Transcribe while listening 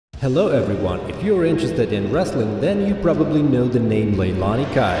Hello everyone, if you're interested in wrestling, then you probably know the name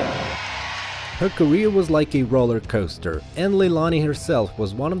Leilani Kai. Her career was like a roller coaster, and Leilani herself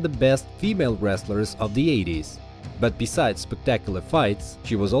was one of the best female wrestlers of the 80s. But besides spectacular fights,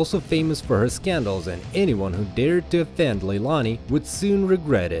 she was also famous for her scandals, and anyone who dared to offend Leilani would soon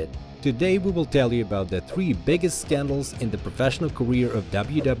regret it. Today we will tell you about the 3 biggest scandals in the professional career of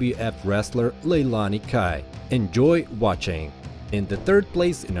WWF wrestler Leilani Kai. Enjoy watching! In the 3rd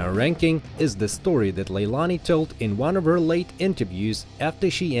place in our ranking is the story that Leilani told in one of her late interviews after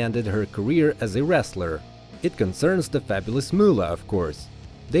she ended her career as a wrestler. It concerns the Fabulous Moolah, of course.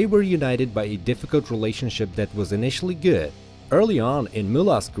 They were united by a difficult relationship that was initially good. Early on in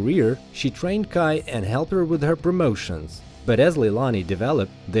Moolah's career, she trained Kai and helped her with her promotions. But as Leilani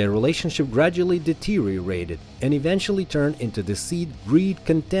developed, their relationship gradually deteriorated and eventually turned into deceit, greed,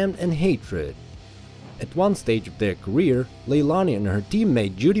 contempt, and hatred. At one stage of their career, Leilani and her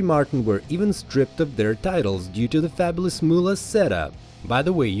teammate Judy Martin were even stripped of their titles due to the Fabulous Moolah setup. By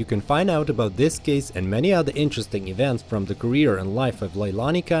the way, you can find out about this case and many other interesting events from the career and life of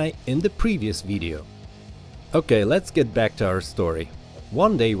Leilani Kai in the previous video. Okay, let's get back to our story.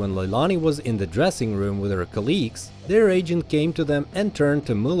 One day when Leilani was in the dressing room with her colleagues, their agent came to them and turned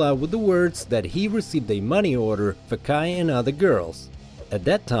to Moolah with the words that he received a money order for Kai and other girls. At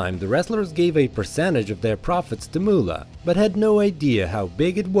that time, the wrestlers gave a percentage of their profits to Moolah, but had no idea how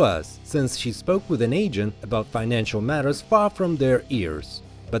big it was, since she spoke with an agent about financial matters far from their ears.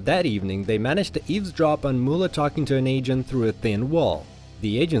 But that evening, they managed to eavesdrop on Moolah talking to an agent through a thin wall.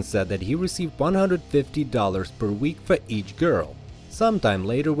 The agent said that he received $150 per week for each girl. Sometime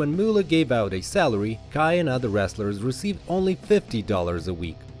later, when Moolah gave out a salary, Kai and other wrestlers received only $50 a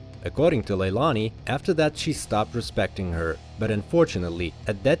week. According to Leilani, after that she stopped respecting her, but unfortunately,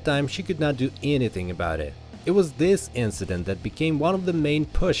 at that time she could not do anything about it. It was this incident that became one of the main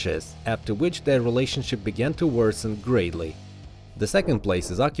pushes, after which their relationship began to worsen greatly. The 2nd place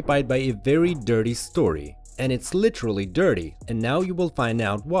is occupied by a very dirty story, and it's literally dirty, and now you will find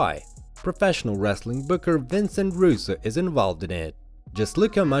out why. Professional wrestling booker Vincent Russo is involved in it. Just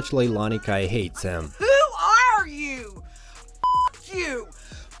look how much Leilani Kai hates him. Who are you? F you!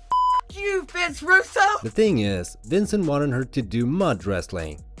 You, Vince Russo! The thing is, Vincent wanted her to do mud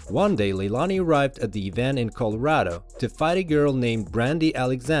wrestling. One day, Leilani arrived at the event in Colorado to fight a girl named Brandy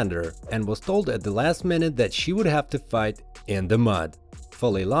Alexander and was told at the last minute that she would have to fight in the mud.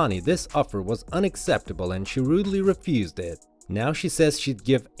 For Leilani, this offer was unacceptable and she rudely refused it. Now she says she'd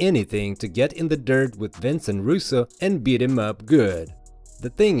give anything to get in the dirt with Vincent Russo and beat him up good. The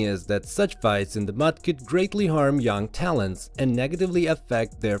thing is that such fights in the mud could greatly harm young talents and negatively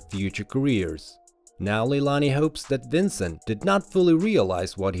affect their future careers. Now Leilani hopes that Vincent did not fully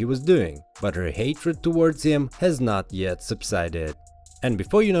realize what he was doing, but her hatred towards him has not yet subsided. And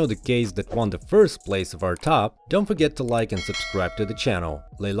before you know the case that won the 1st place of our top, don't forget to like and subscribe to the channel.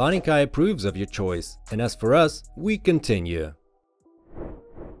 Leilani Kai approves of your choice, and as for us, we continue.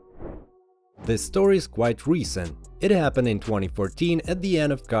 This story is quite recent. It happened in 2014 at the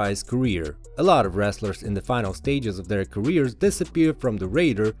end of Kai's career. A lot of wrestlers in the final stages of their careers disappear from the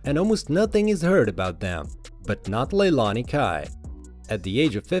radar and almost nothing is heard about them. But not Leilani Kai. At the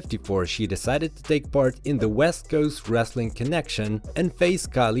age of 54, she decided to take part in the West Coast Wrestling Connection and face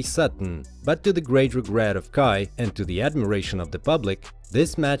Kylie Sutton. But to the great regret of Kai and to the admiration of the public,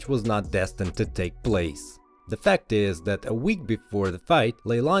 this match was not destined to take place. The fact is that a week before the fight,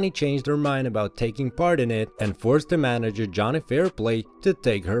 Leilani changed her mind about taking part in it and forced her manager Johnny Fairplay to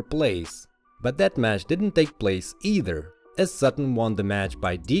take her place. But that match didn't take place either, as Sutton won the match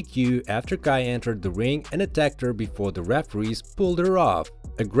by DQ after Kai entered the ring and attacked her before the referees pulled her off.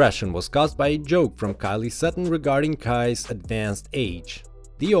 Aggression was caused by a joke from Kylie Sutton regarding Kai's advanced age.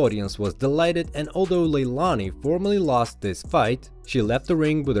 The audience was delighted, and although Leilani formally lost this fight, she left the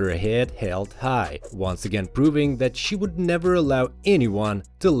ring with her head held high, once again proving that she would never allow anyone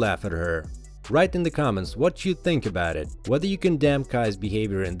to laugh at her. Write in the comments what you think about it, whether you condemn Kai's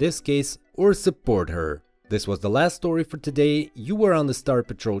behavior in this case or support her. This was the last story for today. You were on the Star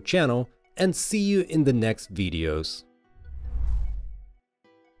Patrol channel, and see you in the next videos.